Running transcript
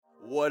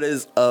What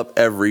is up,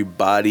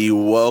 everybody?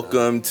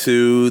 Welcome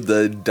to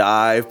the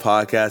Dive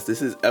Podcast.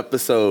 This is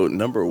episode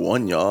number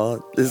 1,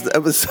 y'all. This is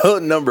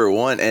episode number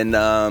 1, and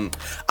I'm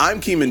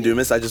Keeman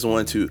Dumas. I just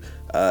wanted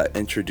to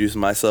introduce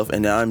myself,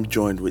 and I'm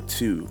joined with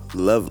two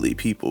lovely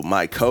people,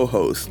 my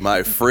co-hosts,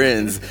 my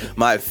friends,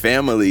 my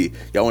family.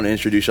 Y'all want to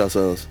introduce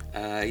yourselves?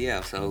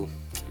 So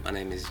my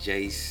name is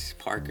Jace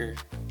Parker,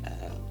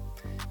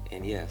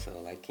 so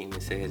like Keeman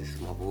said, this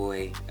is my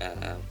boy.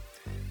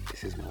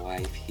 This is my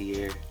wife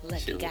here.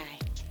 Lucky guy.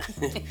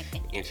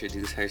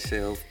 Introduce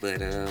herself, but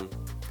should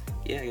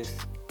I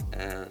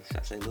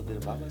say a little bit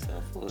about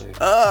myself? Or?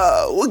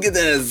 We'll get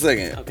that in a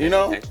second. Okay, you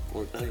know? Okay.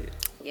 Well, go ahead.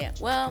 Yeah.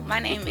 Well, my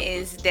name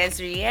is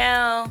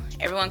Desrielle.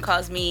 Everyone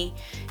calls me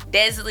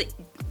Desley.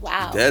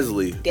 Wow.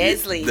 Desley.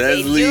 Desley.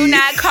 They do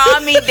not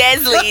call me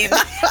Desley.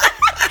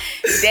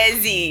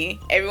 Desi.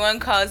 Everyone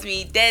calls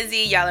me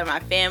Desi. Y'all are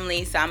my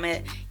family, so I'm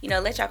gonna,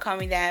 let y'all call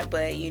me that.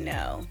 But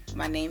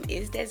my name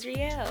is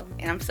Desrielle,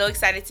 and I'm so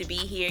excited to be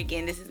here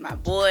again. This is my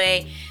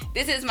boy.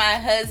 This is my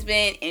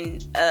husband,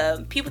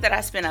 and people that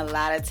I spend a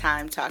lot of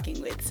time talking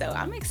with. So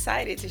I'm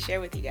excited to share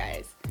with you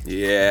guys.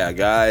 Yeah,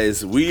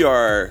 guys, we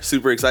are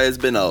super excited. It's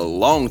been a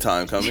long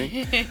time coming.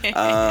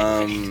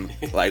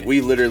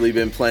 We literally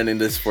been planning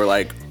this for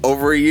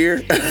over a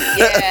year.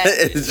 Yeah,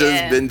 it's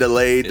just been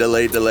delayed.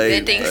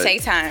 Then things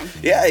take time.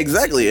 Yeah,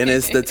 exactly. And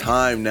it's the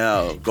time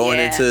now. Going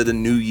into the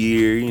new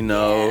year,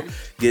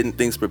 getting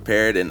things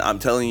prepared. And I'm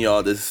telling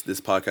y'all, this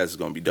podcast is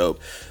going to be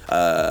dope.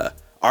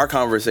 Our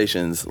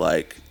conversations,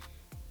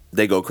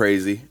 they go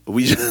crazy.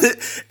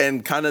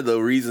 And kind of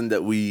the reason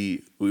that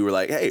we were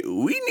like, hey,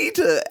 we need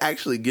to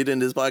actually get in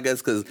this podcast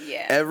because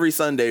every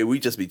Sunday we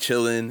just be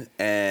chilling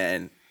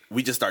and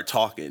we just start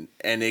talking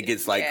and it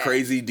gets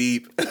crazy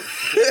deep.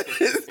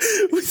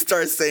 We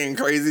start saying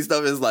crazy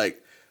stuff. It's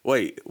like,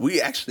 wait,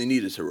 we actually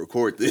needed to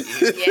record this.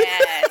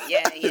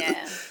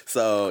 Yeah.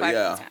 So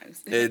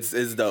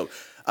it's dope.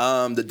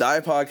 The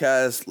Dive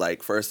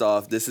Podcast, first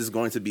off, this is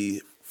going to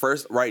be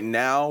right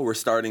now, we're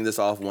starting this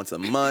off once a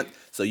month.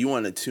 So you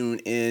want to tune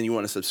in, you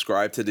want to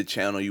subscribe to the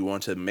channel, you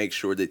want to make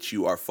sure that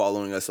you are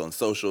following us on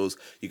socials.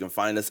 You can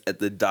find us at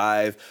the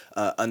Dive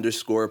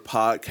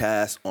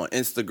 _podcast on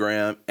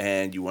Instagram,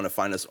 and you want to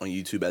find us on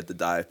YouTube at the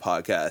Dive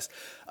Podcast.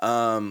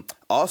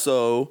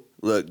 Also,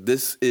 look,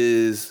 this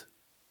is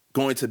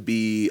going to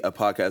be a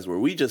podcast where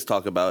we just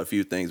talk about a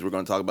few things. We're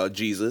going to talk about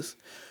Jesus.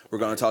 We're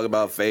going to talk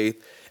about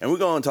faith, and we're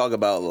going to talk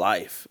about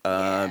life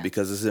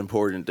because it's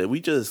important that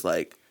we just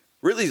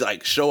really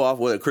show off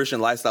what a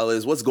Christian lifestyle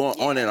is, what's going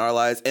on in our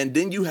lives. And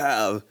then you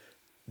have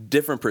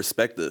different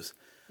perspectives.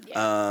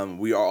 Yeah.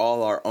 We are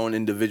all our own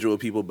individual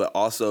people, but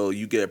also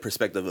you get a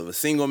perspective of a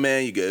single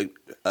man. You get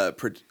a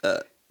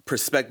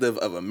perspective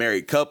of a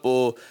married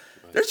couple.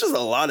 Right. There's just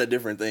a lot of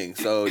different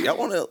things. So y'all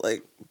want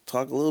to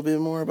talk a little bit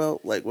more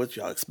about what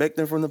y'all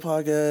expecting from the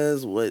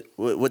podcast,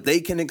 what they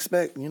can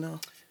expect,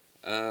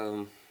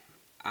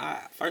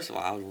 First of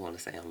all, I want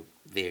to say I'm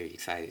very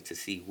excited to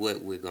see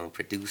what we're going to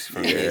produce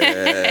from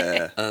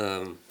it.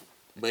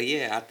 But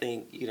I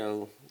think,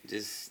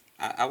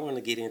 I want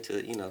to get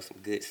into, some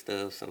good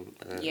stuff, some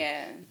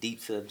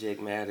deep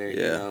subject matter,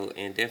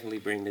 and definitely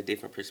bring the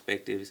different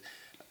perspectives,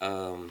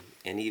 and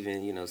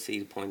even, see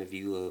the point of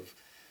view of,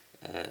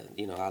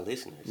 our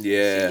listeners.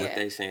 Yeah. See what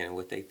they're saying and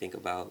what they think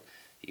about,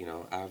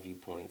 our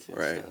viewpoints and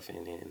stuff.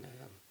 And then,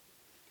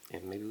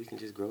 and maybe we can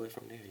just grow it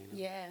from there,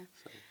 Yeah.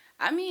 So.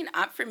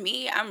 For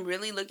me, I'm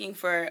really looking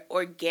for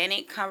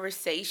organic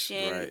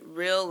conversation,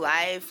 real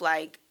life.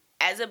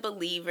 As a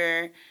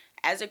believer,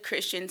 as a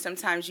Christian,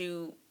 sometimes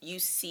you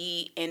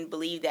see and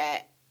believe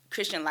that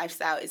Christian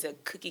lifestyle is a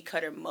cookie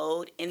cutter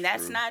mode, and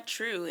that's not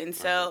true. And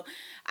so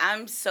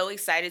I'm so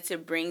excited to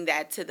bring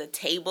that to the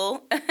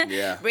table.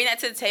 Bring that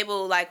to the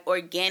table,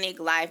 organic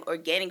life,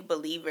 organic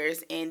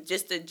believers, and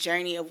just the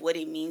journey of what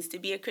it means to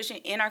be a Christian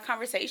in our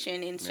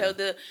conversation, and show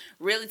the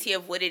reality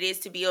of what it is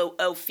to be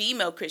a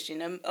female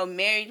Christian, a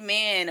married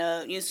man,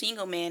 a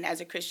single man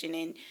as a Christian,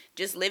 and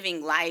just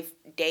living life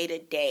day to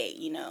day,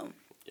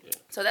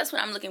 So that's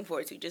what I'm looking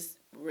forward to, just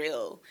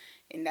real.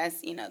 And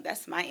that's,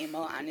 that's my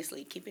MO,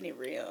 honestly, keeping it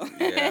real.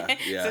 Yeah.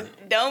 So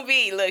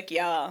look,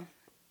 y'all,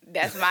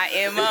 that's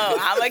my MO.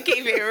 I'm going to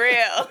keep it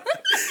real.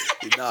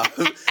 No,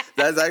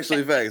 that's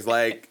actually facts.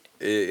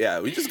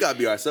 We just got to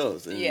be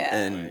ourselves.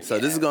 And so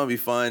this is going to be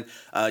fun.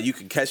 You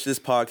can catch this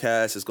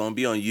podcast. It's going to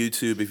be on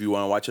YouTube if you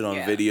want to watch it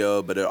on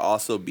video, but it'll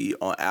also be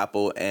on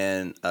Apple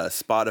and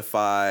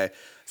Spotify.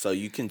 So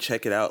you can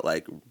check it out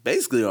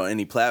basically on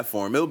any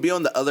platform. It'll be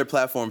on the other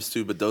platforms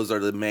too, but those are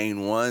the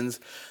main ones.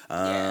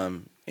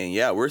 And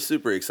we're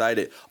super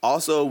excited.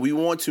 Also, we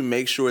want to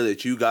make sure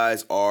that you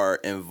guys are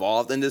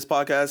involved in this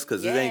podcast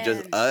because it ain't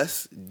just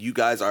us. You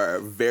guys are a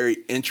very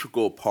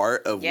integral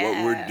part of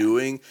what we're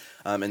doing.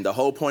 And the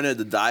whole point of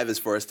the dive is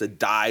for us to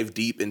dive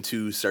deep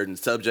into certain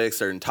subjects,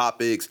 certain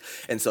topics.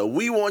 And so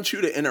we want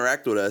you to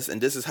interact with us. And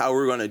this is how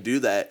we're going to do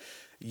that.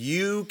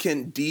 You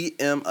can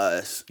DM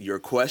us your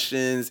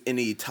questions,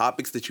 any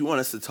topics that you want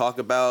us to talk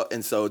about.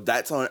 And so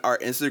that's on our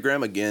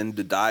Instagram, again,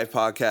 the Dive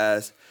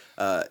Podcast.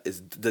 It's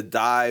the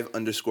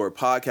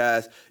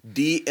Dive_podcast.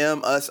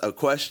 DM us a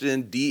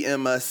question,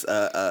 DM us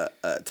a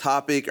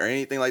topic or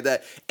anything like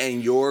that.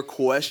 And your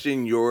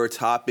question, your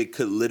topic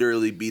could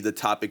literally be the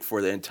topic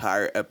for the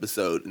entire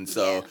episode. And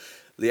so,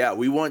 yeah,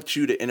 we want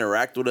you to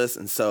interact with us.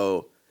 And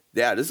so,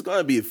 yeah, this is going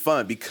to be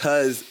fun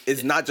because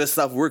it's not just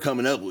stuff we're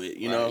coming up with,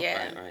 you know?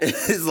 Right.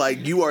 It's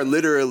like you are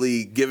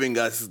literally giving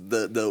us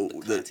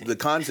the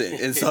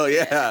content. And so,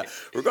 yeah,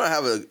 we're going to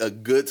have a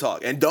good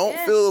talk. And don't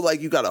feel like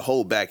you got to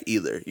hold back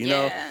either, you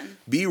know?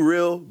 Be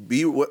real.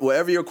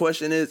 Whatever your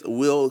question is,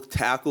 we'll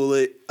tackle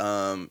it.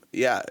 We're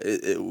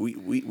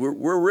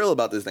real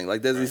about this thing.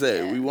 Like Desi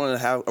said, we want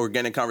to have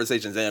organic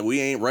conversations, and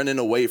we ain't running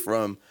away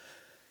from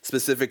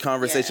specific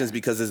conversations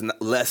because it's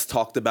less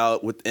talked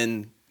about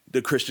within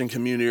the Christian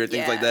community or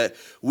things like that.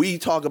 We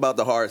talk about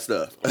the hard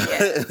stuff.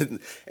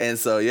 And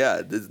so,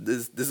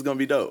 this is going to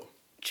be dope.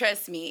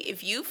 Trust me,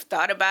 if you've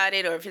thought about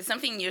it or if it's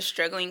something you're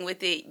struggling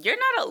with it, you're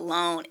not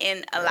alone.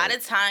 And a lot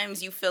of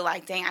times you feel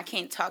like, dang, I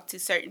can't talk to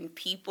certain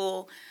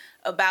people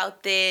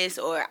about this,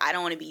 or I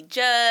don't want to be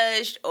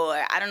judged, or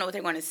I don't know what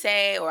they're going to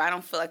say, or I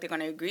don't feel like they're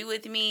going to agree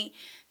with me.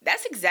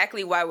 That's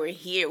exactly why we're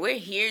here. We're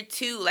here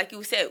to, like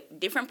you said,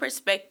 different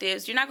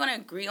perspectives. You're not going to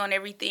agree on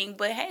everything,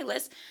 but hey,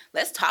 let's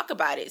talk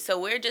about it. So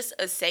we're just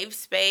a safe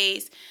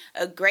space,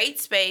 a great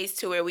space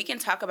to where we can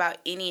talk about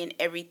any and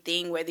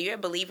everything, whether you're a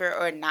believer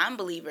or a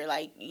non-believer.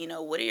 Like, you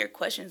know, what are your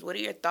questions? What are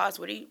your thoughts?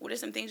 What are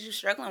some things you're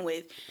struggling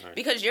with? Right.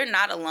 Because you're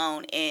not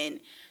alone. And,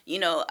 you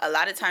know, a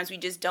lot of times we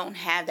just don't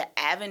have the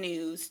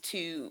avenues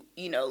to,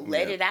 you know,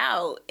 let it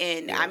out.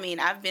 And I mean,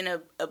 I've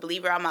been a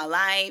believer all my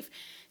life.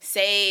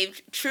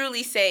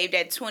 Truly saved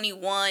at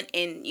 21,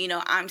 and you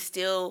know I'm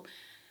still,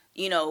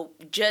 you know,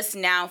 just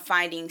now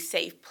finding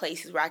safe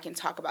places where I can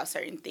talk about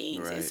certain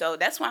things, and so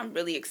that's why I'm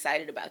really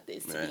excited about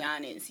this. To be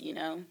honest, you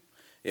know.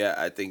 Yeah,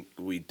 I think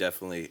we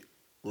definitely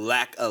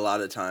lack a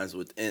lot of times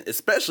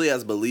especially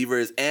as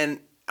believers, and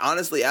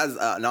honestly as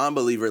a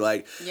non-believer,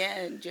 like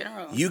in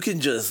general, you can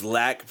just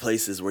lack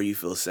places where you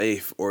feel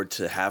safe or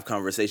to have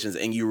conversations,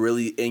 and you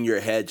really in your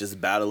head just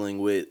battling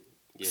with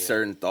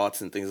certain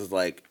thoughts and things. It's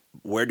like,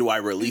 where do I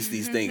release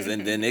these things?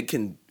 And then it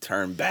can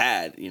turn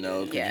bad, you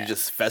know, because you're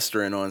just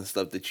festering on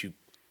stuff that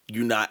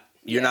you're not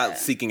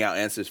seeking out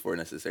answers for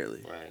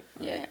necessarily. Right.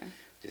 Yeah.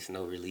 Just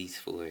no release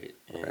for it.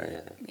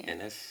 And, and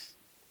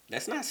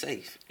that's not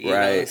safe. You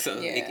know? So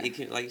it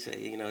can, like you say,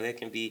 you know, that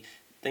can be,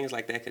 things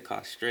like that could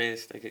cause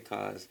stress. That could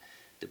cause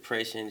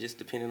depression, just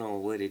depending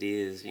on what it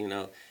is, you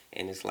know.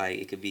 And it's like,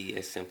 it could be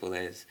as simple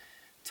as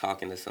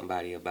talking to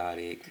somebody about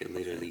it could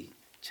literally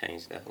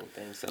change that whole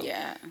thing. So,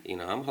 you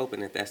know, I'm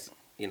hoping that's,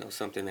 you know,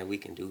 something that we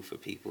can do for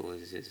people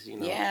is just, you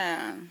know,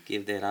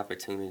 give that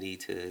opportunity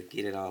to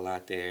get it all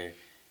out there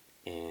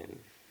and,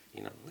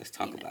 you know, let's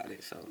talk about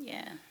it. So,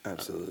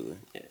 absolutely.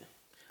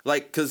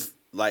 Like, because,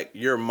 like,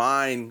 your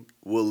mind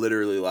will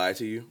literally lie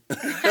to you. And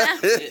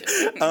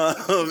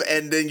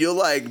then you'll,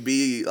 like,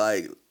 be,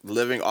 like,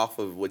 living off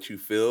of what you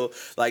feel.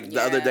 Like,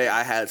 the other day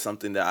I had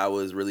something that I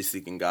was really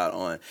seeking God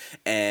on,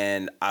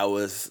 and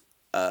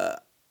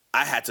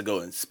I had to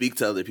go and speak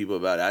to other people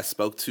about it. I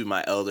spoke to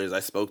my elders.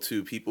 I spoke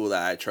to people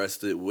that I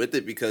trusted with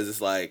it, because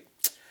it's like,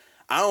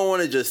 I don't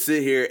want to just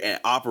sit here and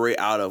operate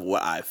out of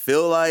what I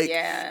feel like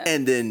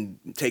and then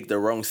take the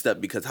wrong step,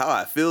 because how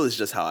I feel is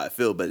just how I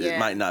feel, but it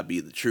might not be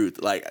the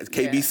truth. Like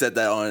KB said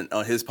that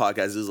on his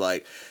podcast. It was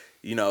like,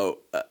 you know,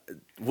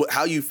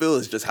 how you feel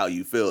is just how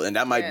you feel. And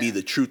that might be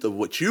the truth of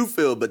what you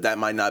feel, but that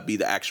might not be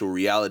the actual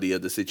reality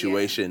of the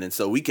situation. And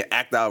so we can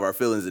act out of our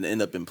feelings and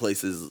end up in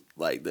places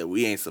like that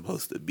we ain't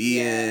supposed to be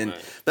in.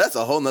 That's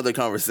a whole nother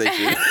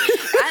conversation.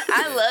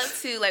 I love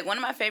to, like, one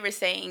of my favorite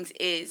sayings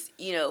is,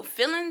 you know,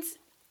 feelings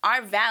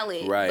are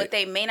valid, but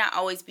they may not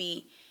always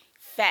be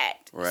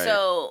fact.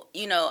 So,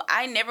 you know,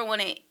 I never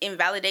want to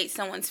invalidate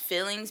someone's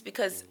feelings,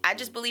 because I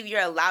just believe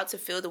you're allowed to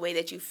feel the way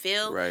that you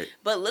feel.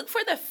 But look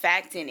for the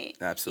fact in it.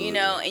 Absolutely. You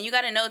know, and you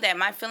got to know that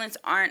my feelings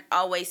aren't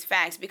always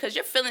facts, because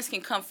your feelings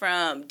can come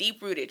from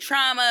deep-rooted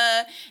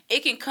trauma.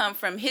 It can come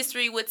from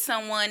history with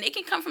someone. It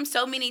can come from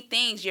so many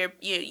things.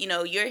 You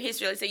know, your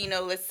history,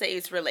 let's say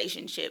it's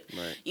relationship.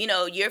 You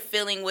know, you're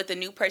feeling with a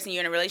new person,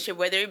 you're in a relationship,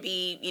 whether it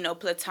be, you know,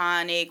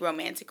 platonic,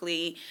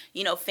 romantically,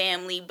 you know,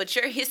 family, but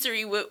your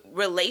history with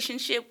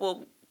relationship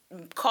will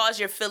cause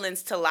your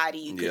feelings to lie to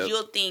you, because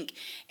you'll think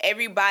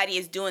everybody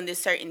is doing this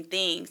certain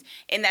things,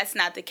 and that's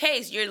not the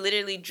case. You're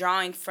literally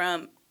drawing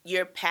from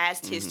your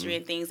past history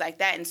and things like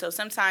that. And so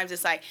sometimes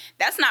it's like,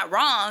 that's not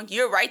wrong.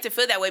 You're right to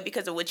feel that way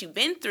because of what you've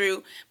been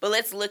through, but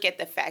let's look at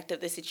the fact of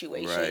the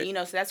situation. You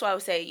know, so that's why I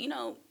would say, you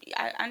know,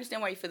 I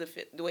understand why you feel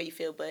the way you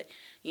feel, but,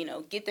 you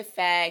know, get the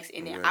facts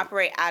and then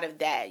operate out of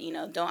that. You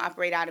know, don't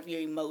operate out of your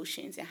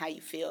emotions and how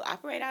you feel.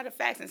 Operate out of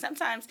facts. And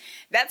sometimes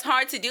that's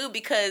hard to do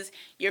because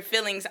your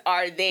feelings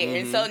are there.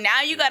 And so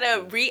now you got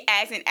to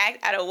react and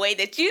act out of a way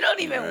that you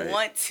don't even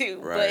want to.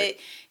 But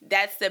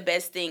that's the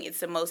best thing.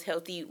 It's the most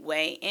healthy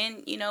way.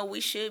 And, you know, we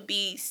should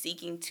be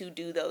seeking to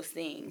do those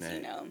things,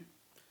 you know.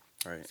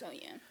 So,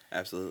 yeah.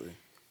 Absolutely.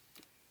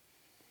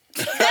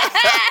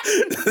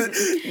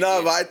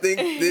 No, but I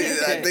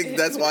think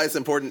that's why it's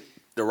important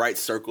the right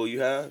circle you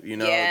have,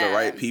 the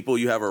right people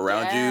you have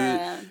around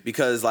you,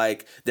 because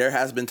like there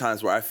has been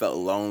times where I felt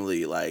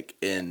lonely, like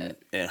in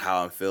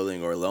how I'm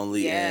feeling, or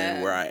lonely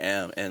in where I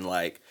am, and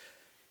like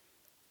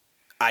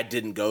I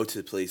didn't go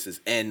to places,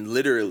 and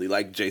literally,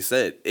 like Jay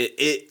said,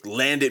 it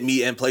landed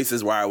me in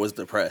places where I was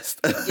depressed.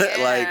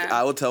 Like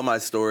I will tell my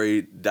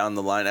story down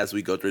the line as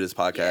we go through this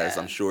podcast,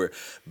 I'm sure.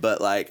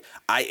 But like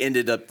I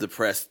ended up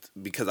depressed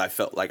because I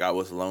felt like I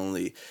was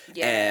lonely.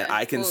 And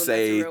I can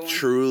say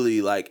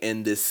truly, like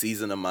in this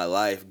season of my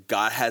life,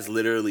 God has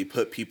literally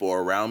put people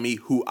around me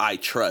who I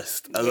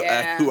trust,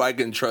 who I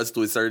can trust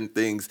with certain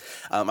things.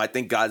 I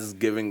think God is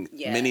giving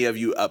many of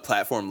you a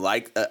platform,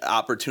 like an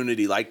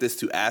opportunity like this,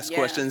 to ask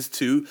questions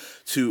to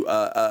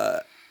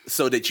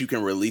so that you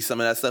can release some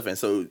of that stuff. And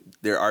so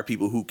there are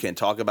people who can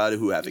talk about it,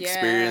 who have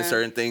experienced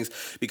certain things,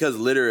 because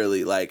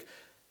literally, like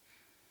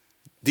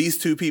these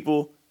two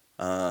people,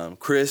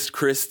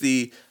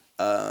 Christy,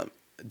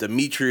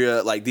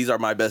 Demetria, like these are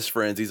my best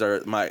friends. These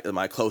are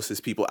my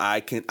closest people.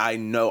 I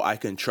know I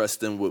can trust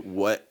them with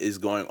what is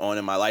going on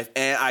in my life,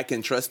 and I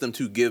can trust them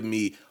to give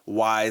me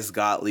wise,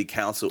 godly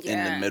counsel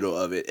in the middle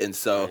of it. And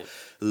so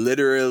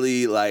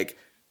literally, like,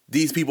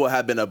 these people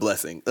have been a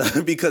blessing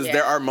because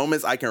there are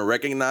moments I can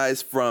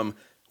recognize from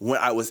when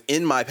I was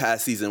in my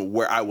past season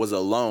where I was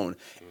alone.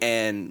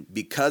 And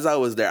because I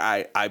was there,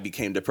 I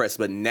became depressed.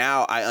 But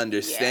now I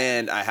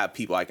understand I have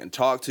people I can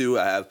talk to.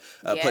 I have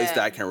a place that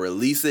I can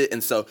release it.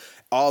 And so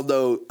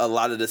although a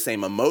lot of the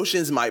same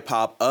emotions might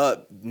pop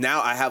up,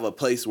 now I have a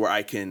place where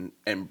I can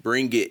and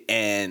bring it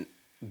and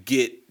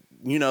get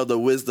the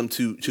wisdom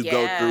to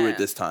go through it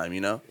this time,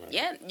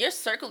 Yeah, your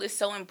circle is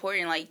so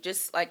important. Like,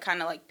 just like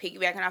kind of like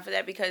piggybacking off of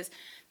that, because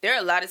there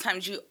are a lot of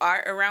times you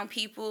are around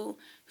people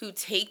who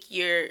take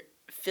your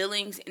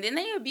feelings and then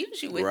they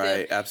abuse you with them.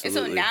 Right,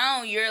 absolutely. And so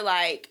now you're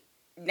like,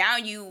 now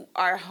you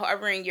are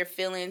harboring your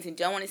feelings and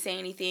don't want to say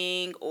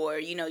anything, or,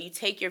 you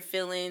take your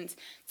feelings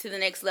to the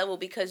next level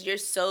because you're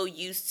so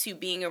used to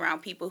being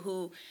around people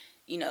who,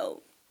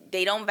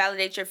 they don't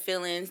validate your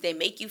feelings. They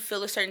make you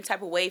feel a certain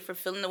type of way for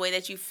feeling the way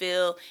that you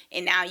feel,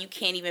 and now you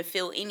can't even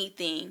feel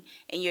anything,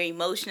 and you're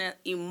emotionless,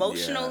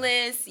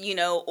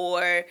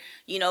 or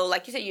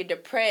like you said, you're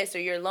depressed or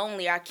you're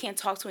lonely, or I can't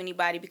talk to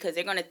anybody because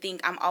they're gonna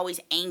think I'm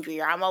always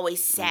angry or I'm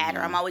always sad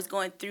or I'm always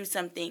going through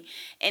something,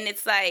 and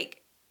it's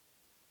like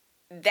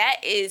that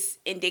is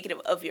indicative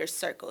of your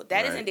circle.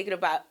 That is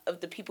indicative of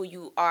the people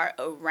you are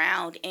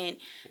around, and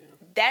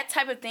that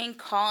type of thing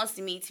caused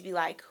me to be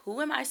like,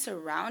 who am I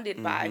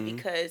surrounded by?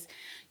 Because,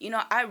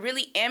 I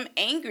really am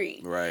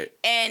angry. Right.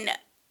 And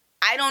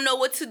I don't know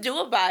what to do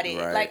about it.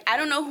 Right. Like, I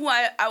don't know who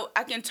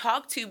I can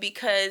talk to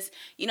because,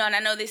 and I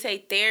know they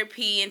say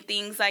therapy and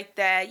things like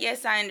that.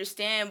 Yes, I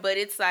understand. But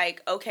it's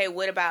like, okay,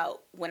 what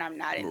about when I'm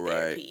not in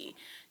therapy?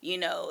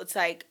 It's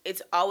like,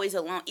 it's always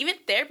alone. Even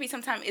therapy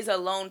sometimes is a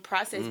lone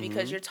process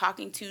because you're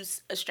talking to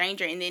a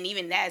stranger. And then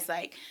even that's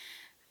like,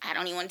 I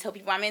don't even want to tell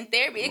people I'm in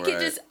therapy. It can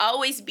just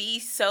always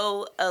be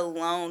so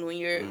alone when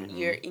you're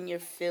in your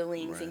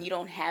feelings and you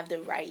don't have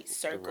the right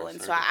circle.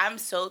 And so I'm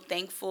so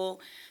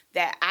thankful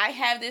that I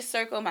have this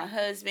circle. My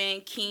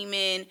husband,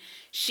 Keeman,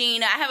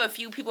 Sheena. I have a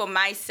few people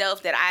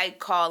myself that I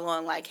call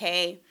on like,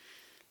 hey,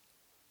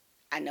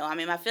 I know I'm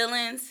in my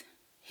feelings.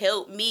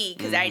 Help me,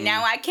 because right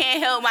now I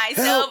can't help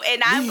myself,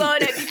 and I'm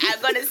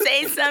gonna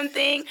say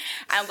something.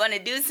 I'm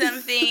gonna do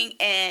something,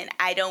 and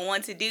I don't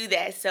want to do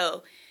that.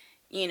 So,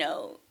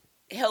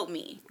 help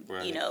me,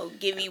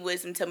 give me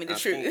wisdom, tell me the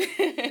truth.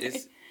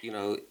 It's,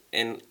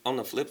 and on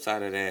the flip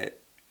side of that,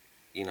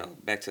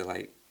 back to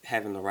like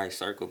having the right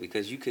circle,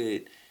 because you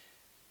could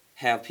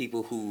have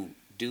people who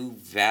do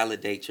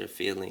validate your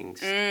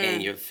feelings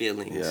and your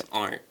feelings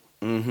aren't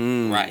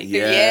right.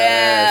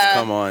 Yes.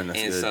 Come on. That's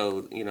and good.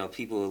 So,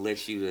 people will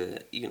let you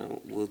to,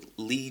 will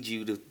lead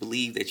you to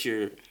believe that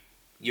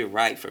you're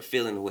right for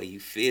feeling the way you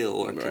feel,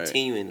 or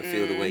continuing to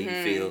feel the way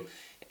you feel.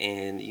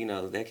 And,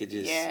 that could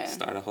just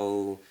start a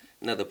whole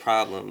another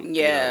problem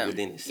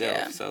within itself.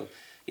 Yeah. So,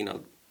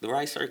 the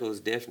right circle is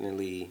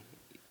definitely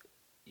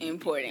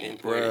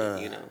important.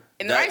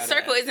 And the right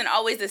circle isn't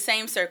always the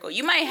same circle.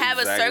 You might have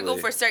a circle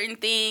for certain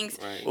things,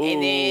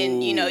 and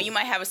then, you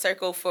might have a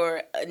circle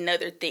for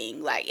another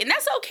thing. Like, and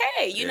that's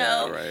okay,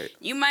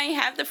 You might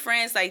have the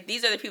friends, like,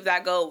 these are the people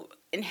that I go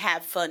and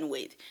have fun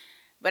with.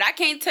 But I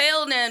can't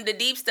tell them the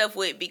deep stuff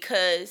with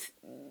because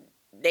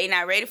they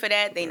not ready for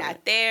that. They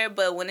not there.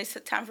 But when it's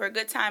time for a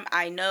good time,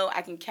 I know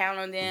I can count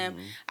on them.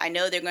 I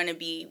know they're going to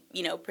be,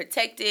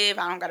 protective.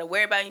 I don't got to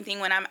worry about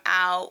anything when I'm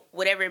out,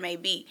 whatever it may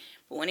be.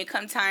 But when it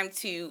comes time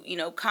to,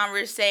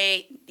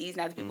 conversate, these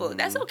not the people.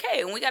 That's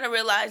okay. And we got to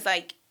realize,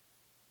 like,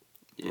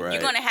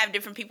 you're going to have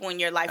different people in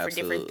your life for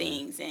different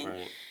things. And,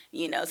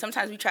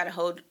 sometimes we try to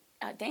hold...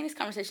 dang, this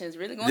conversation is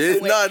really going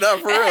somewhere. No,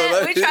 for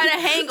real. We try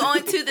to hang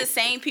on to the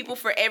same people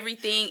for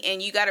everything.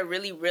 And you got to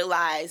really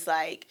realize,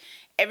 like...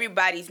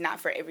 everybody's not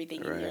for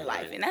everything in your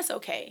life, and that's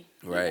okay.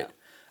 Right.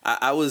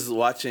 I was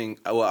watching.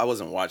 Well, I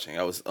wasn't watching.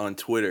 I was on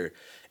Twitter,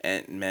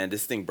 and man,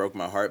 this thing broke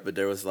my heart. But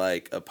there was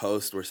like a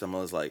post where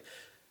someone was like,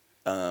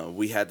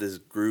 "We had this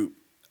group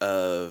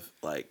of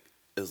like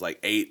it was like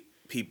 8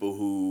 people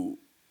who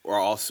are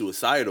all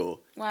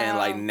suicidal. Wow. And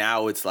like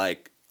now it's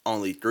like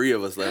only 3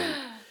 of us left.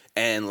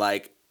 And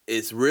like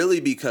it's really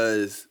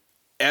because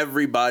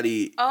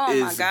everybody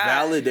is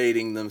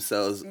validating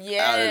themselves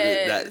out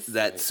of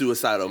that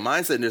suicidal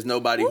mindset. And there's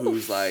nobody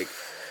who's like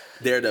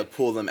there to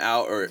pull them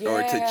out or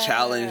to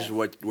challenge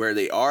where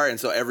they are. And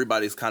so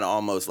everybody's kind of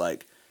almost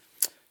like,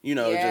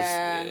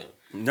 just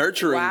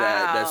nurturing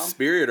that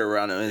spirit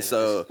around them. And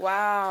so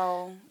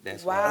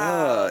that's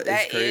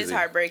that crazy. Is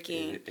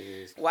heartbreaking. It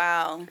is.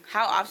 Wow.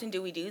 How often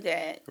do we do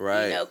that?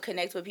 Right.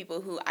 Connect with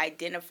people who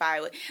identify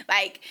with,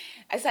 like,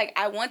 it's like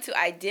I want to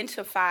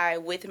identify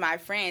with my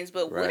friends,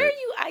 but what are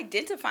you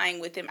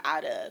identifying with them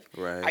out of?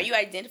 Right. Are you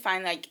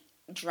identifying like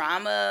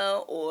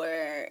drama or,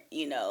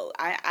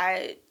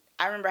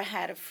 I remember I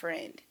had a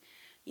friend,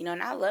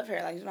 and I love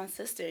her, like she's my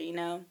sister,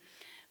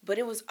 but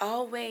it was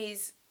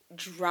always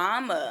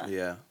drama.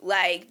 Yeah.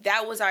 Like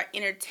that was our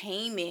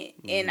entertainment.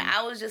 And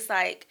I was just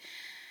like,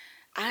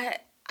 I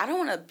don't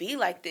want to be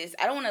like this.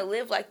 I don't want to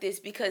live like this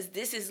because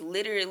this is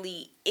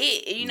literally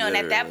it. And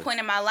at that point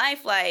in my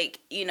life, like,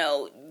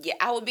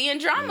 I would be in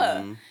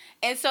drama.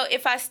 And so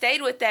if I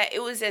stayed with that,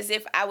 it was as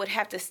if I would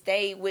have to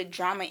stay with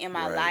drama in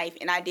my life,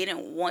 and I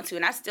didn't want to.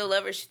 And I still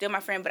love her; she's still my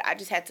friend, but I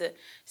just had to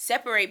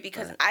separate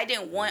because I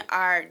didn't want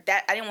I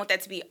didn't want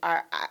that to be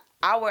our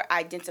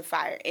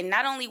identifier. And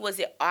not only was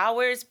it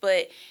ours,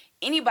 but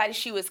anybody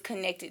she was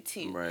connected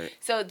to. Right.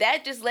 So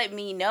that just let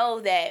me know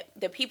that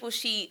the people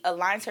she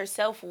aligns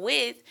herself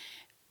with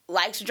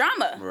likes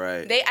drama.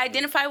 Right. They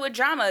identify with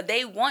drama.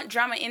 They want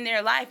drama in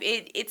their life.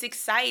 It's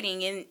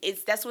exciting, and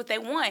that's what they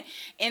want.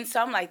 And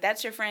so I'm like,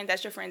 that's your friend,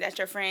 that's your friend, that's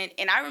your friend.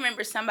 And I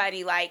remember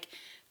somebody like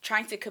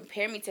trying to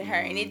compare me to her,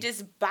 and it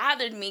just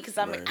bothered me because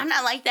I'm like, I'm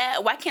not like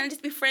that. Why can't I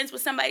just be friends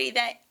with somebody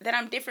that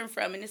I'm different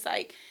from? And it's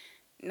like,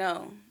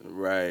 no.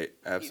 Right.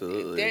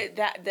 Absolutely.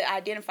 The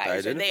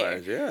identifiers are there.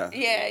 Yeah.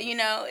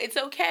 Yeah. It's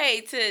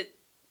okay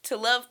to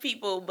love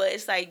people, but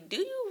it's like, do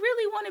you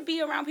really want to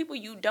be around people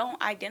you don't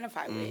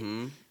identify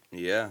with?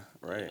 Yeah.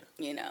 Right.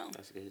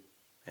 That's good.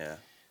 Yeah.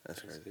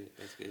 That's crazy.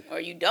 That's good. Or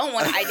you don't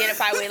want to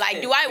identify with,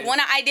 like, do I want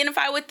to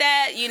identify with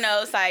that?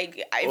 It's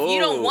like, if you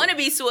don't want to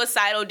be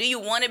suicidal, do you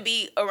want to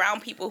be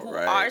around people who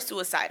are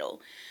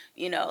suicidal?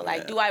 Do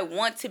I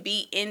want to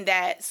be in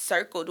that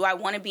circle? Do I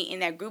want to be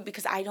in that group?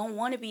 Because I don't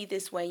want to be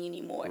this way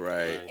anymore.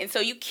 Right. And so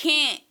you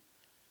can't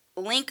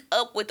link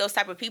up with those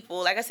type of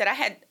people. Like I said, I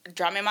had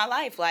drama in my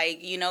life.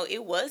 Like,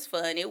 it was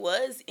fun. It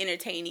was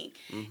entertaining.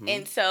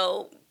 And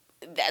so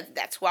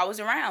that's who I was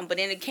around. But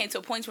then it came to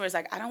a point where it's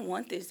like, I don't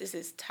want this. This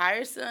is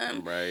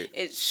tiresome. Right.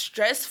 It's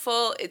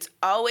stressful. It's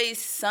always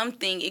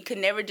something. It could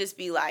never just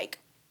be like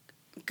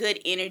good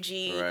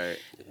energy,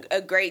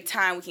 a great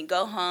time. We can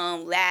go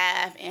home,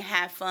 laugh, and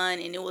have fun,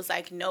 and it was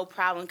like no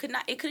problem.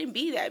 It couldn't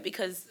be that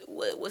because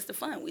what's the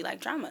fun? We like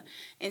drama,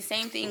 and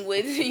same thing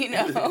with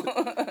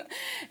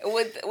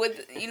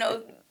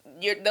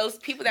with those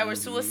people that were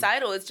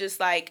suicidal. It's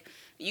just like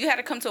you had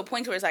to come to a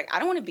point where it's like I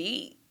don't want to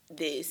be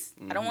this.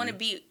 I don't want to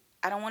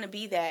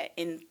be that,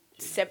 and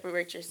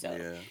separate yourself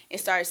and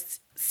start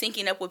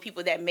syncing up with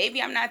people that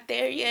maybe I'm not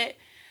there yet.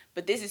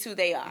 But this is who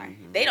they are.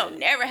 They don't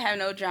never have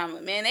no drama,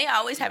 man. They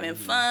always having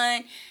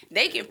fun.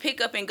 They can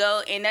pick up and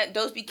go, and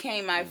those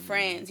became my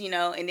friends,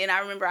 And then I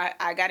remember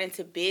I got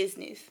into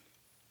business.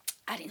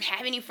 I didn't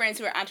have any friends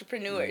who were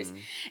entrepreneurs.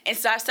 And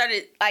so I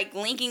started like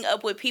linking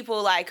up with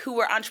people like who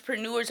were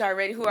entrepreneurs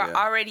already, who are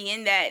already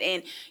in that.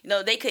 And,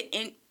 they could,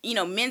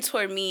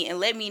 mentor me and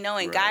let me know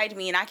and guide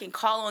me. And I can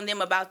call on them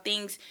about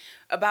things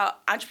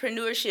about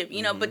entrepreneurship,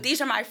 but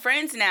these are my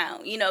friends now,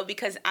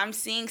 because I'm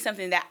seeing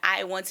something that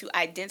I want to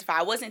identify.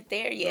 I wasn't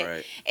there yet.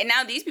 Right. And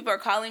now these people are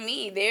calling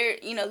me. They're,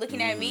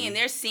 looking at me and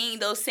they're seeing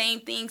those same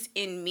things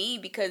in me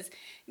because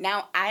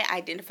now I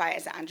identify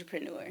as an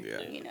entrepreneur,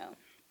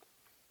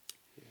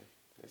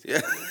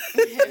 Yeah.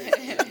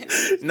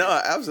 No,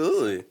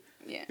 absolutely.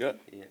 Yeah.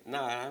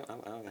 No, I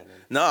don't have that.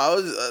 No,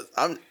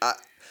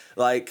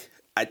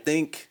 I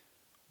think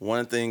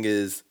one thing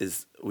is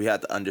we have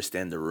to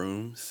understand the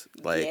rooms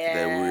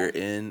that we're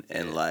in,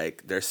 and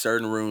like there's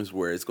certain rooms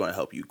where it's going to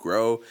help you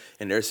grow,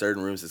 and there's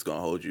certain rooms that's going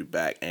to hold you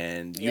back,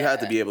 and you have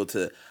to be able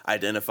to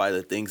identify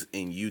the things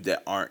in you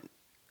that aren't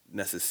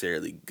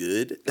necessarily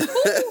good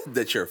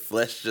that your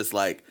flesh just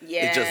like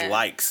it just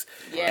likes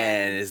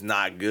and it's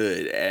not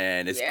good,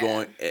 and it's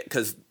going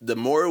because the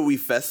more we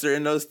fester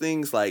in those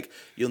things, like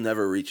you'll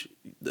never reach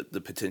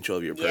the potential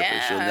of your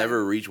purpose. You'll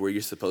never reach where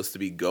you're supposed to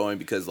be going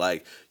because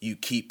like you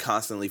keep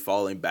constantly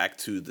falling back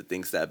to the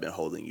things that have been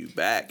holding you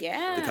back,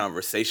 the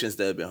conversations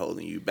that have been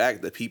holding you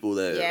back, the people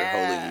that are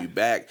holding you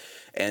back.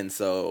 And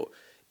so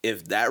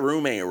if that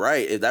room ain't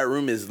right, if that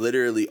room is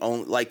literally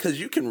only like, because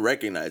you can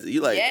recognize it, you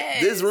like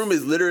this room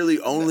is literally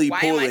only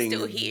pulling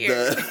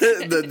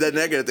the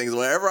negative things.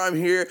 Whenever I'm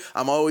here,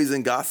 I'm always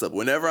in gossip.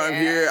 Whenever I'm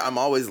here, I'm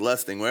always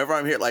lusting. Whenever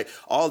I'm here, like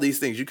all these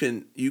things, you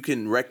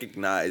can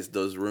recognize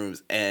those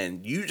rooms,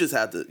 and you just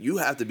have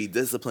to be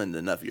disciplined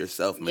enough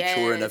yourself,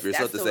 mature enough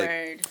yourself to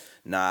say,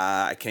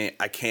 nah, I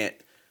can't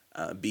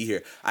be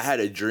here. I had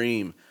a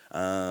dream.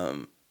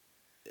 I'll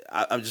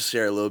just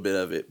share a little bit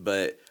of it,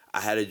 but I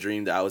had a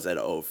dream that I was at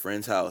an old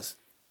friend's house,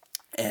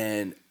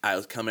 and I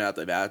was coming out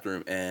the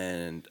bathroom,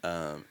 and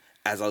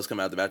as I was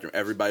coming out the bathroom,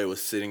 everybody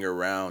was sitting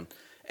around,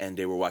 and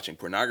they were watching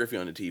pornography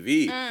on the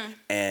TV,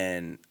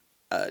 and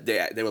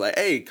they were like,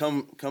 "Hey,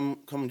 come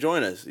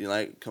join us,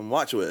 come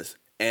watch with us."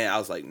 And I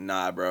was like,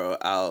 "Nah, bro,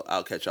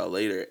 I'll catch y'all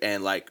later."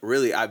 And like,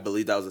 really, I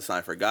believe that was a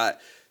sign for God.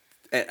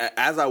 And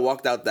as I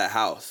walked out that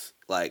house,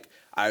 like,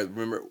 I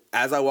remember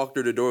as I walked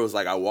through the door, it was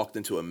like I walked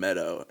into a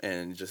meadow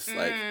and just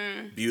like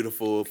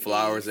beautiful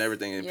flowers and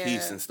everything and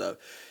peace and stuff.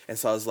 And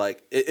so I was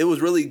like, it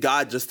was really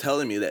God just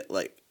telling me that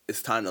like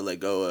it's time to let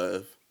go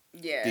of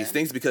these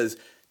things, because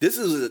this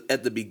is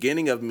at the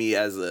beginning of me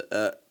as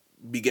a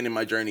beginning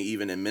my journey,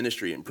 even in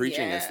ministry and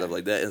preaching and stuff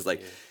like that. It's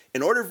like,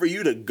 in order for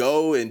you to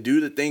go and do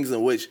the things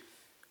in which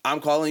I'm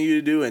calling you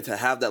to do, and to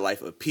have that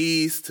life of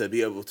peace, to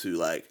be able to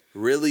like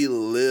really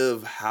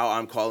live how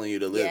I'm calling you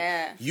to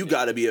live, you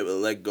got to be able to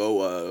let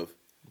go of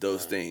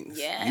those things.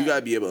 You got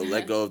to be able to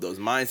let go of those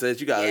mindsets.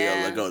 You got to be able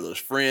to let go of those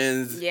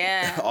friends.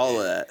 All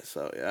of that.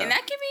 So and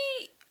that can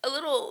be a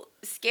little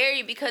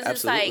scary, because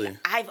it's like,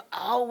 I've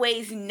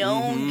always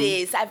known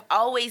this. I've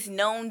always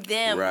known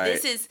them.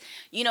 This is,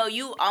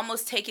 you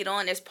almost take it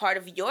on as part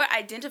of your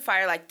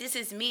identifier. Like, this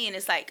is me. And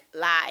it's like,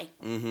 lie.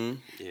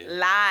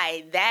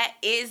 Lie. That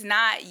is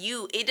not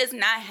you. It does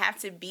not have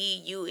to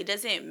be you. It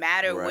doesn't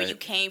matter where you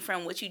came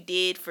from, what you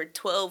did for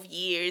 12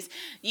 years.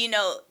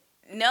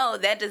 No,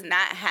 that does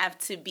not have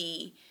to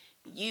be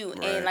you.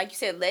 And like you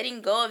said,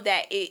 letting go of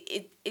that,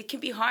 it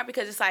can be hard,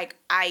 because it's like,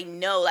 I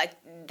know, like,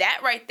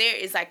 that right there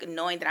is like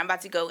knowing that I'm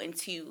about to go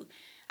into,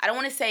 I don't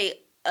want to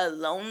say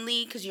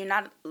lonely, because you're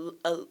not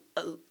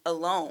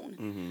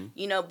alone,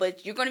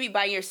 but you're going to be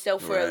by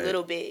yourself for a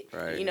little bit,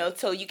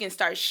 so you can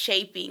start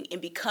shaping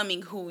and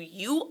becoming who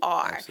you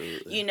are.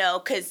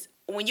 Because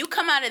when you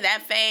come out of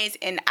that phase,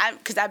 and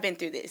because I've been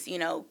through this,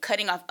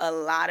 cutting off a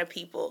lot of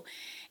people,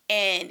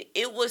 and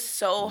it was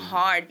so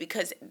hard,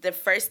 because the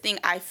first thing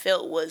I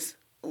felt was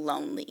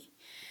lonely.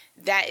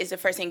 That is the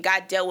first thing.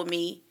 God dealt with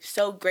me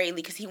so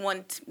greatly, because he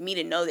wanted me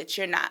to know that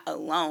you're not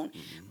alone.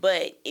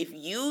 But if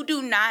you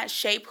do not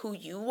shape who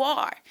you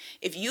are,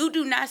 if you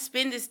do not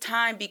spend this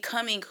time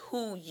becoming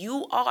who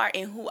you are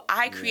and who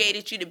I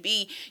created you to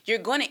be, you're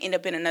going to end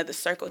up in another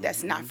circle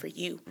that's not for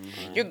you.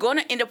 You're going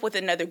to end up with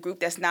another group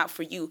that's not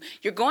for you.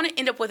 You're going to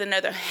end up with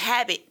another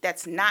habit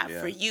that's not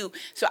for you.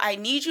 So I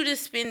need you to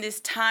spend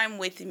this time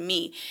with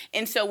me.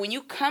 And so when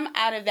you come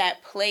out of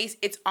that place,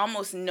 it's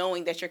almost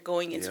knowing that you're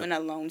going into an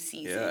alone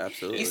season.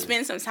 Absolutely. You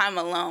spend some time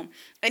alone.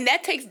 And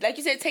that takes, like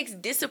you said, it takes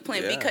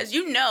discipline, because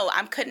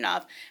I'm cutting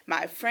off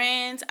my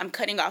friends, I'm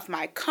cutting off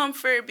my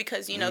comfort,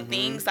 because,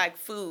 things like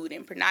food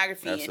and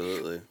pornography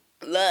and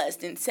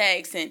lust and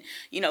sex and,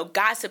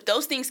 gossip,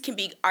 those things can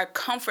be our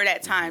comfort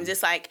at times.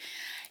 It's like,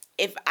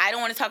 if I don't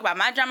want to talk about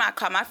my drama, I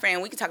call my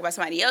friend, we can talk about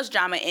somebody else's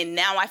drama, and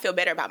now I feel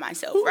better about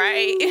myself,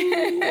 right?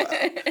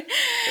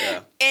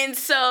 Wow. And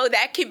so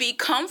that can be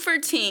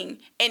comforting.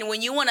 And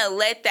when you want to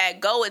let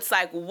that go, it's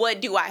like,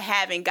 what do I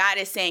have? And God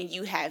is saying,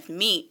 you have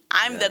me.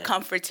 I'm the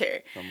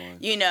comforter,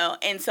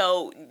 And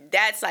so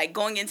that's like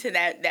going into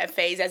that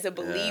phase as a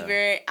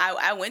believer.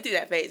 I went through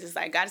that phase. It's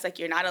like, God is like,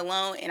 you're not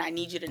alone, and I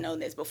need you to know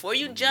this. Before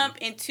you jump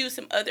into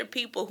some other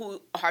people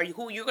who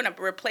you're going to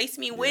replace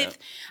me with,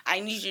 I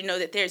need you to know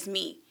that there's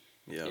me.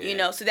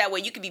 So that way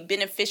you can be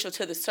beneficial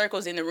to the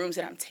circles in the rooms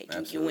that I'm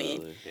taking you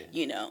in.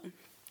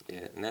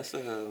 And that's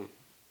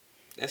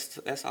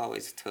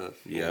always tough.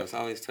 It's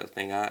always a tough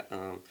thing. I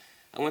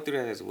went through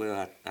that as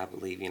well. I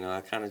believe.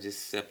 I kind of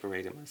just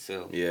separated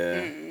myself from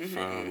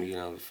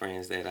the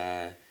friends that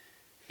I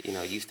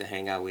used to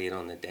hang out with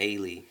on the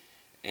daily,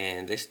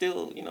 and they're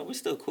still we're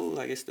still cool.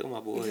 Like, it's still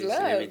my boys and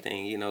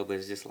everything. But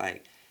it's just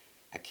like,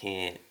 I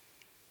can't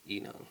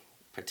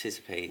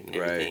participate in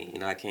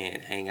everything. I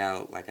can't hang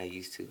out like I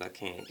used to. I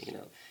can't,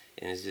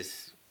 and it's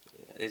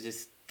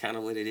just kind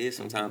of what it is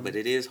sometimes. But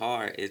it is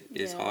hard.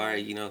 It's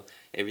hard.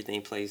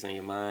 Everything plays on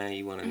your mind.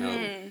 You want to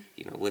know,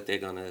 what they're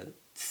gonna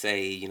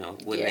say.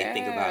 What do they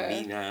think about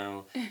me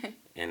now?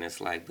 And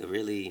it's like, but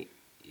really,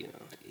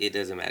 it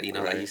doesn't matter.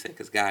 Like you said,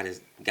 because God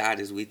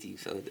is with you,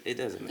 so it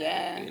doesn't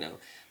matter.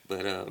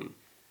 But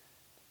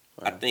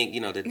I think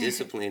the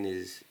discipline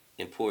is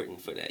important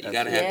for that. You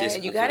gotta have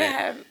discipline. You gotta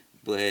have.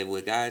 But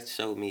what God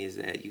showed me is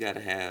that you got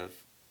to have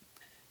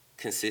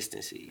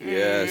consistency.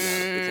 Yes.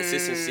 The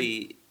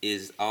consistency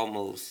is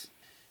almost,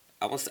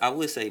 I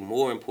would say,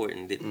 more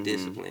important than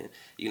discipline.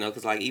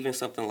 Because like, even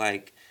something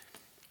like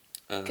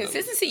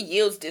consistency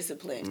yields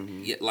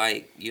discipline. Yeah,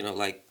 like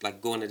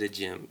going to the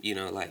gym.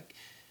 Like,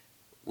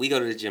 we go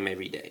to the gym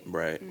every day.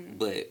 Right.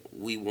 But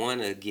we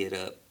want to get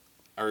up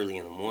early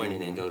in the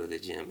morning and go to the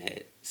gym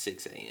at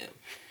 6 a.m.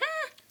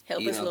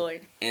 Help us,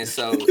 Lord. And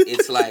so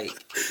it's like.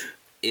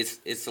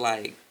 It's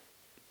like,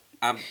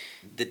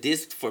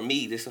 for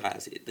me, this is how I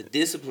see it. The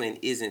discipline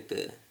isn't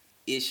the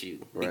issue,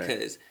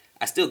 because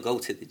I still go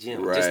to the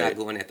gym. I'm just not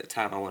going at the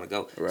time I want to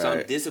go. So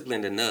I'm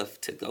disciplined enough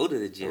to go to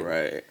the gym.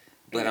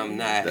 But I'm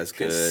not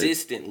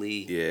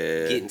consistently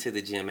getting to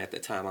the gym at the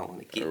time I want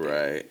to get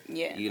there.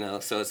 Yeah.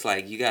 So it's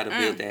like, you got to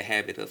build that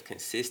habit of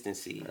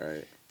consistency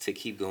to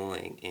keep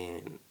going,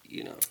 and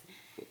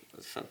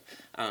so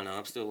I don't know.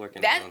 I'm still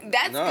working. That's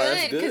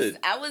good because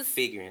I was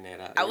figuring that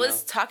out. I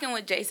was talking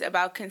with Jace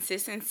about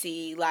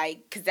consistency,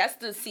 like, because that's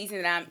the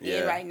season that I'm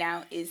in right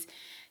now is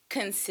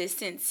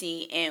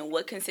consistency and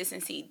what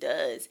consistency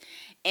does.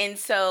 And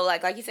so,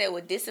 like you said,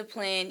 with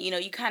discipline,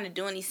 you kind of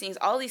doing these things.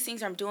 All these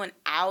things I'm doing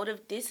out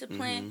of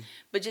discipline,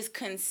 but just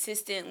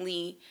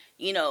consistently,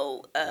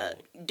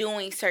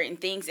 doing certain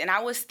things. And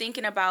I was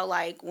thinking about,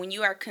 like, when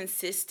you are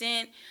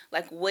consistent,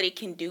 like, what it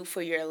can do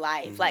for your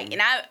life. Like,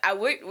 and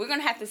we're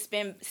going to have to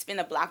spin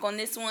a block on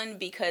this one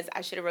because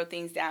I should have wrote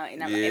things down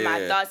in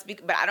my thoughts.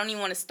 But I don't even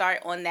want to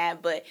start on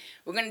that. But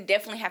we're going to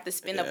definitely have to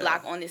spin a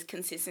block on this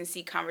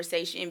consistency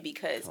conversation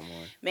because,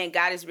 man,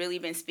 God has really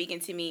been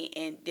speaking to me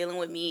and dealing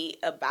with me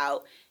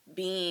about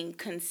being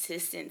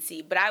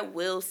consistency. But I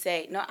will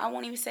say, no, I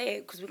won't even say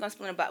it because we're going to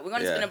spin a block. We're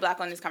going to spin a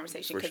block on this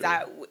conversation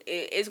because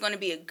it's going to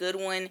be a good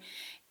one.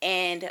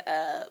 And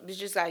it's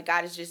just like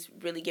God is just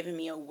really giving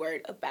me a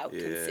word about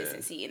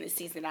consistency in the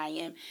season I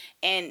am.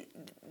 And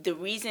the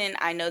reason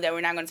I know that we're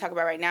not going to talk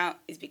about right now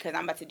is because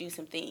I'm about to do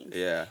some things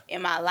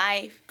in my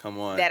life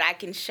that I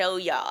can show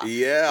y'all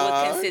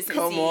what consistency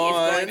is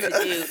going to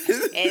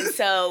do. And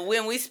so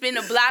when we spin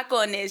a block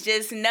on this,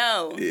 just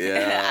know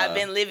I've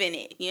been living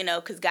it,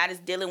 because God is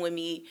dealing with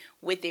me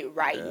with it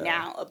right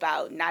now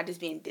about not just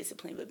being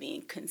disciplined, but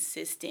being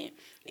consistent.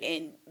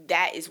 And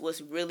that is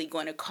what's really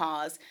going to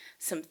cause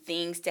some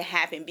things to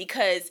happen.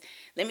 Because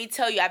let me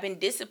tell you, I've been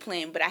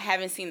disciplined, but I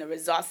haven't seen the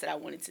results that I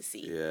wanted to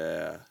see.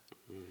 Yeah.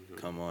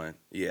 Come on.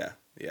 Yeah.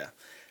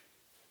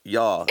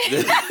 Y'all.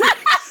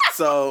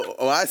 So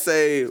when I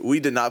say we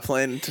did not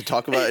plan to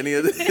talk about any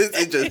of this,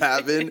 it just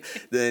happened.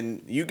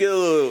 Then you get a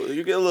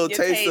little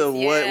taste of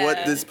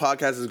what this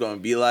podcast is going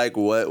to be like,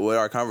 what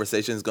our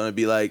conversation is going to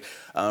be like.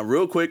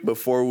 Real quick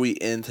before we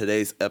end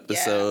today's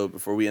episode,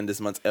 before we end this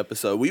month's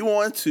episode, we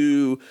want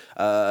to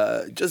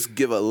just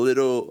give a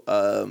little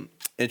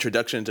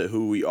introduction to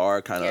who we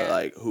are, kind of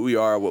like who we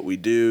are, what we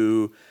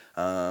do.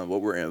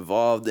 What we're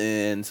involved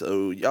in,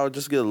 so y'all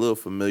just get a little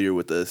familiar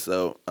with us.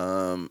 So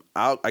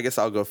I guess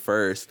I'll go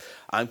first.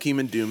 I'm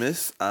Keeman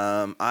Dumas.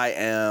 I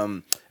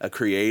am a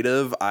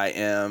creative. I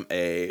am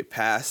a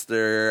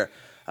pastor.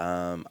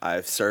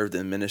 I've served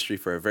in ministry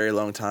for a very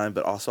long time,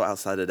 but also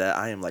outside of that,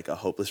 I am like a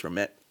hopeless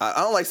romantic. I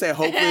don't like saying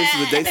hopeless,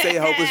 but they say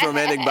hopeless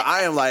romantic, but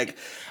I am.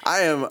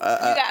 You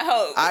got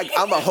hope.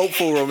 I'm a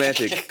hopeful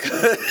romantic.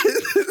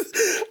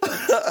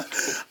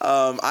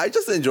 I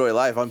just enjoy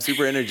life. I'm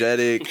super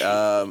energetic.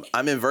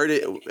 I'm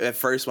inverted at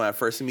first when I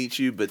first meet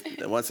you, but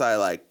once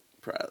I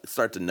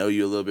start to know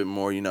you a little bit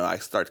more, I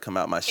start to come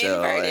out my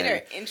shell. Inverted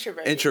or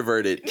introverted?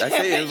 Introverted. I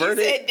say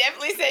inverted. You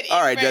definitely said inverted.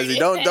 All right, Desi,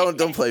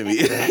 don't play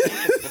me.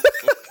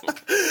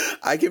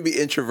 I can be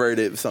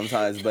introverted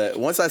sometimes, but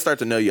once I start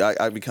to know you,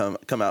 I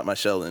come out my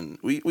shell, and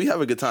we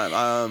have a good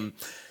time.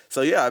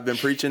 So yeah, I've been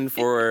preaching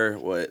for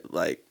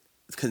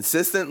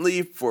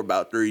consistently for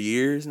about 3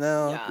 years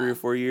now, 3 or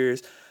 4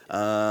 years.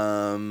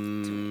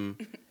 And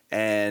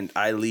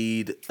I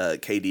lead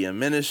KDM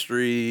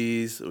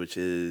Ministries, which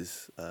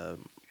is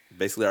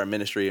basically our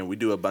ministry, and we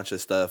do a bunch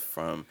of stuff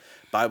from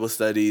Bible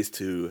studies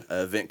to an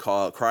event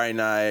called Cry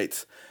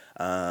Nights,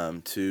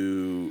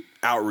 to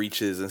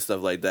outreaches and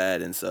stuff like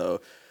that. And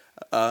so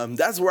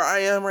that's where I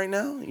am right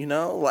now.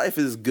 Life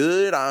is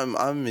good.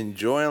 I'm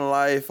enjoying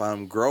life.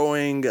 I'm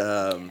growing.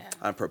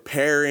 I'm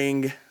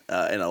preparing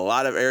in a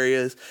lot of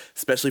areas,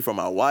 especially for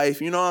my wife.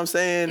 You know what I'm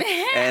saying?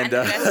 And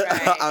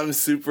right. I'm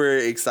super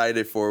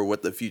excited for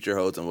what the future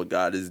holds and what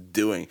God is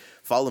doing.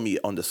 Follow me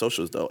on the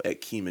socials, though, at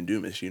Keeman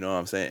Dumas. You know what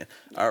I'm saying?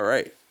 All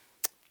right.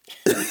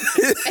 You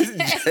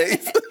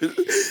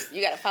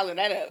got to follow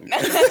that up.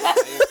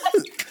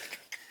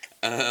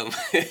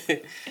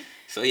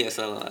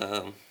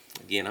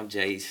 Again, I'm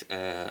Jace.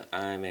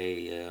 I'm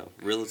a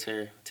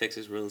realtor,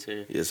 Texas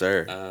realtor. Yes,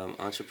 sir.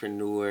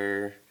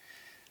 Entrepreneur.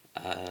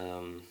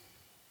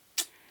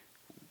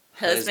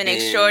 Husband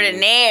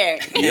extraordinaire.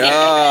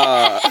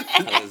 Yeah.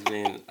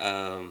 Husband.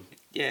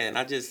 And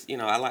I just,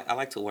 I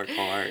like to work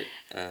hard.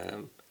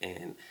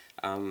 And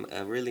I'm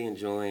really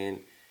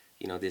enjoying,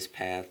 this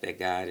path that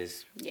God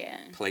is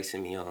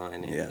placing me on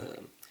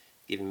and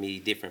giving me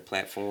different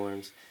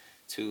platforms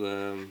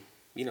to,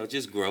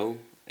 just grow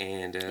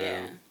and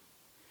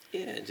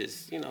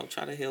just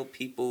try to help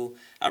people.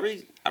 I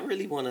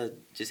really want to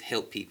just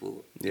help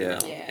people.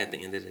 At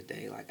the end of the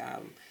day,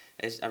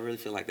 I really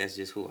feel like that's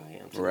just who I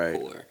am to the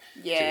core.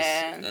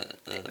 Yeah.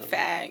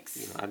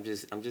 Facts. I'm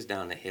just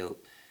down to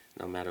help,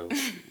 no matter.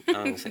 I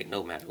don't say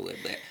no matter what,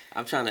 but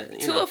I'm trying to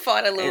to a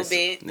fault a little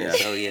bit. Yeah.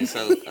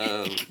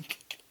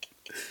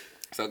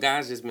 So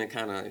God's just been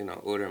kind of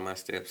ordering my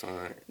steps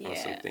on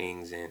some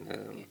things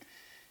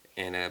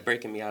and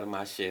breaking me out of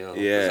my shell.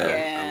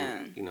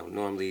 I'm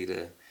normally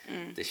the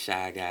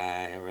shy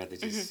guy. I'd rather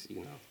just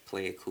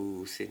play it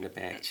cool, sit in the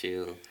back,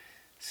 chill.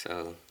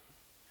 So.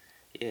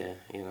 Yeah,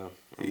 I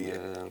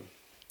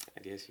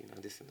guess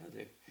this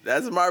another.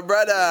 That's my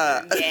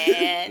brother.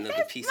 Yeah,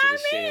 another piece of the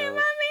shell. My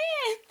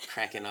man,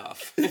 cracking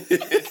off.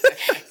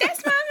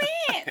 That's my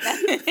man.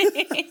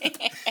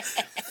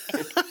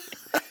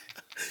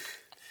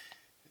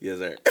 Yes,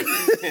 sir.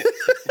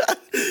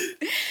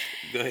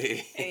 Go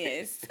ahead.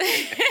 Yes.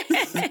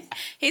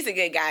 He's a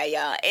good guy,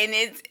 y'all. And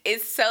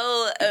it's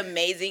so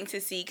amazing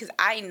to see, because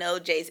I know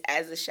Jace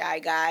as a shy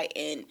guy.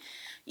 And,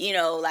 you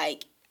know,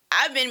 like,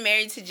 I've been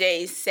married to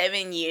Jace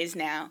 7 years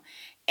now.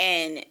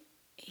 And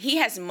he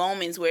has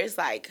moments where it's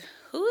like,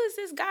 who is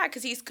this guy?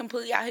 Because he's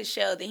completely out his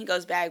shell. Then he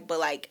goes back. But,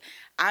 like,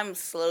 I'm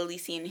slowly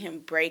seeing him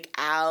break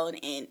out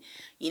and,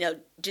 you know,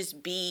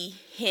 just be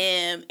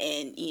him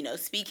and, you know,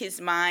 speak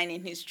his mind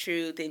and his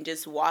truth and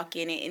just walk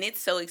in it. And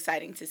it's so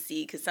exciting to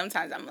see, because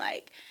sometimes I'm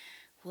like,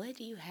 what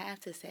do you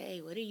have to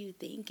say? What are you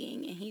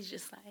thinking? And he's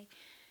just like,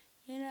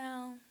 you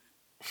know,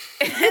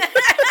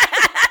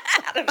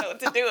 I don't know what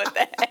to do with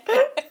that.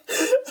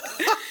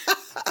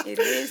 It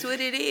is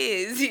what it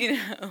is, you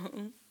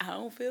know. I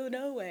don't feel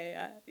no way,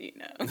 you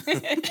know.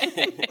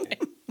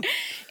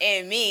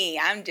 And me,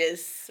 I'm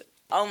just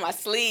on my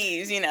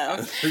sleeves, you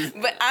know.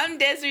 But I'm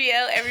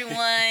Desrielle,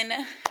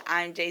 everyone.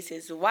 I'm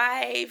Jace's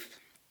wife.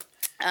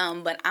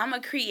 But I'm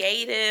a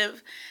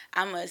creative.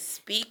 I'm a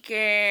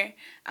speaker.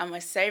 I'm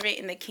a servant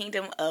in the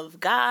kingdom of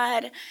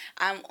God.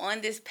 I'm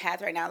on this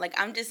path right now. Like,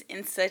 I'm just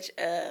in such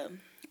a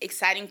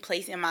exciting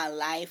place in my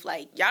life.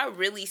 Like, y'all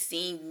really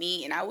seeing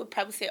me, and I would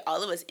probably say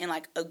all of us, in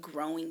like a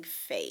growing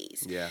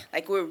phase. Yeah.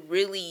 Like, we're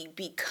really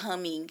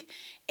becoming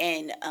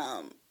and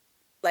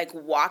like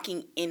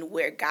walking in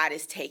where God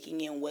is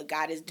taking and what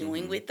God is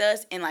doing with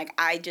us. And like,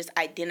 I just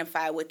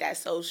identify with that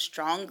so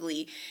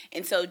strongly.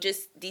 And so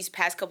just these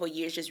past couple of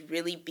years, just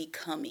really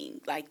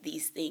becoming like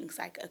these things,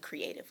 like a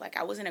creative. Like,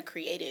 I wasn't a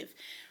creative,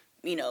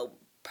 you know,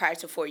 prior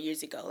to 4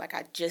 years ago. Like,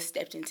 I just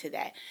stepped into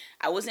that.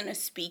 I wasn't a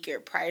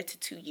speaker prior to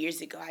 2 years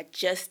ago. I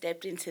just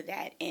stepped into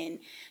that. And,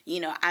 you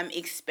know, I'm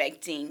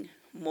expecting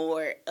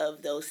more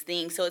of those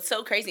things. So it's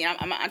so crazy.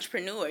 I'm an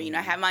entrepreneur. You know,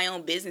 I have my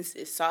own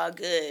businesses, Saw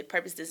Good,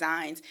 Purpose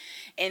Designs.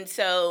 And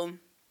so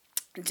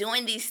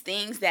doing these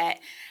things that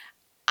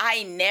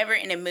I never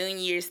in a million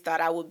years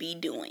thought I would be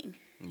doing.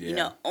 Yeah. You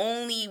know,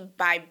 only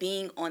by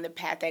being on the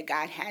path that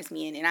God has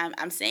me in. And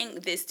I'm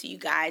saying this to you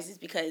guys is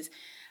because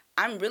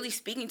I'm really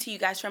speaking to you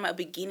guys from a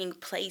beginning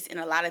place in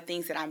a lot of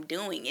things that I'm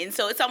doing. And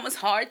so it's almost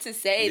hard to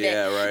say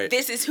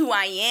this is who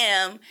I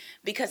am,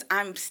 because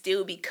I'm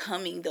still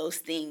becoming those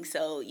things.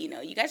 So, you know,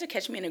 you guys are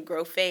catching me in a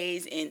growth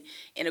phase and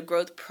in a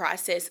growth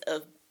process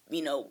of,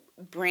 you know,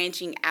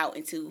 branching out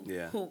into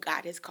who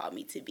God has called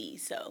me to be.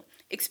 So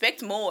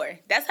expect more.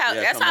 That's how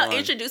I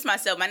introduce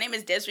myself. My name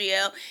is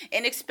Desrielle,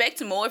 and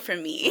expect more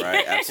from me.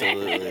 Right,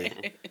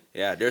 absolutely.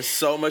 Yeah, there's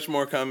so much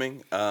more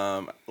coming.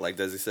 Like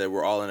Desi said,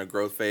 we're all in a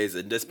growth phase,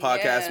 and this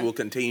podcast will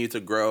continue to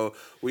grow.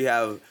 We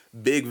have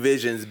big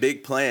visions,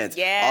 big plans.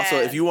 Yeah.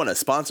 Also, if you want to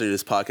sponsor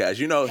this podcast,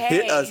 you know,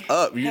 hit us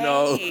up. You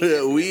know,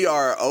 we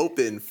are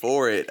open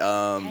for it.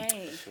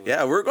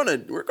 Yeah, we're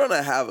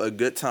gonna have a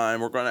good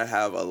time. We're gonna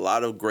have a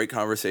lot of great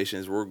conversations.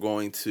 We're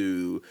going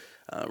to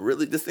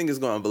really, this thing is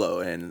going to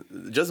blow, and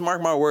just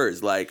mark my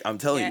words. Like, I'm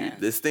telling you,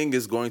 this thing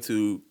is going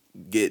to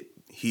get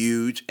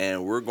huge,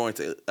 and we're going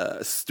to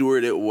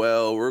steward it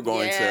well. We're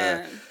going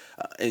to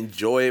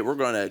enjoy it. We're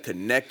going to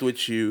connect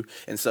with you.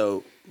 And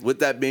so, with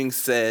that being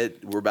said,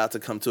 we're about to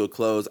come to a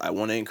close. I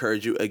want to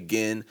encourage you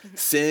again,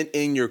 send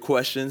in your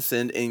questions,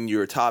 send in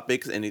your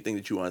topics, anything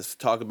that you want us to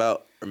talk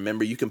about.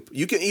 Remember, you can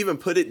even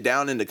put it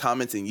down in the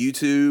comments in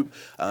YouTube.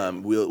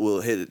 We'll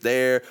hit it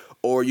there.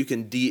 Or you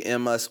can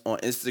DM us on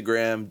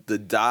Instagram,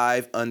 _podcast.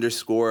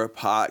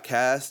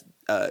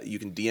 You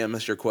can DM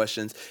us your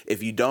questions.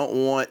 If you don't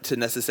want to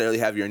necessarily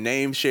have your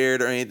name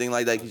shared or anything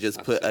like that, you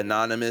just put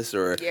anonymous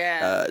or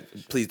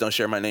please don't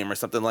share my name or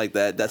something like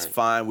that. That's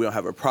fine. We don't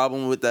have a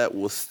problem with that.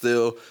 We'll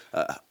still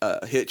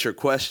hit your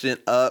question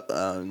up,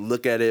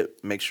 look at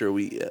it, make sure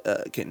we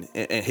can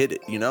and hit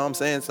it. You know what I'm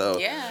saying? So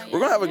we're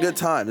going to have a good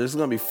time. This is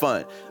going to be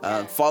fun.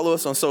 Follow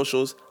us on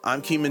socials.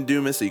 I'm Keeman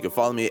Dumas, so you can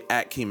follow me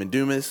at Keeman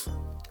Dumas.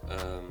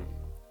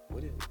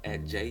 What is it?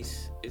 At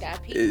Jace?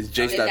 It's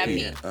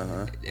Jace.P.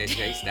 At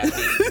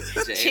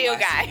Jace.P. Chill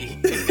guy.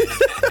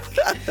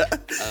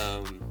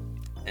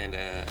 And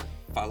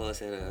follow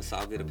us at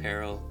Saw Good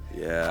Apparel.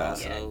 Yeah.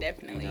 Also,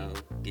 definitely. You know,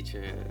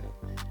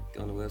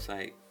 go on the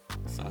website,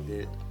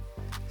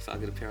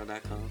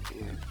 sawgoodapparel.com.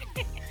 You know.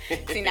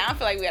 See, now I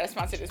feel like we got to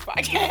sponsor this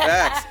podcast.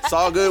 Facts.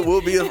 Saw Good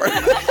will be the first.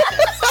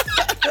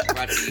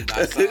 Brought to you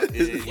by Saw Good,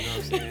 you know what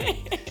I'm saying?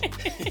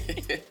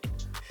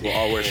 We'll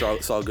all wear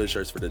Saw Good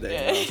shirts for the day.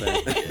 You know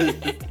what I'm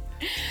saying?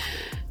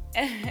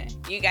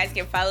 You guys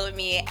can follow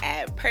me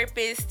at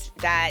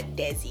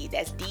purpose.desi.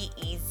 That's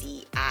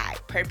DEZI.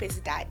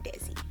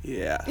 Purpose.desi.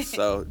 Yeah.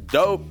 So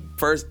dope.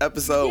 First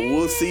episode.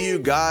 We'll see you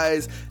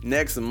guys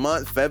next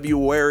month,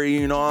 February.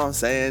 You know what I'm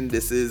saying?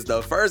 This is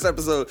the first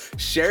episode.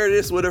 Share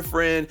this with a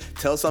friend.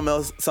 Tell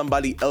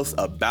somebody else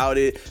about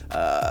it.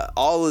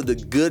 All of the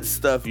good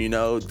stuff, you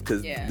know,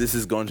 because this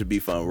is going to be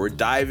fun. We're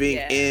diving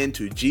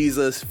into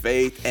Jesus,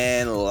 faith,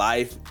 and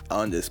life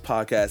on this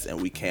podcast,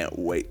 and we can't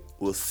wait.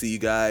 We'll see you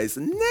guys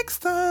next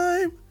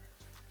time.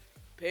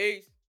 Peace.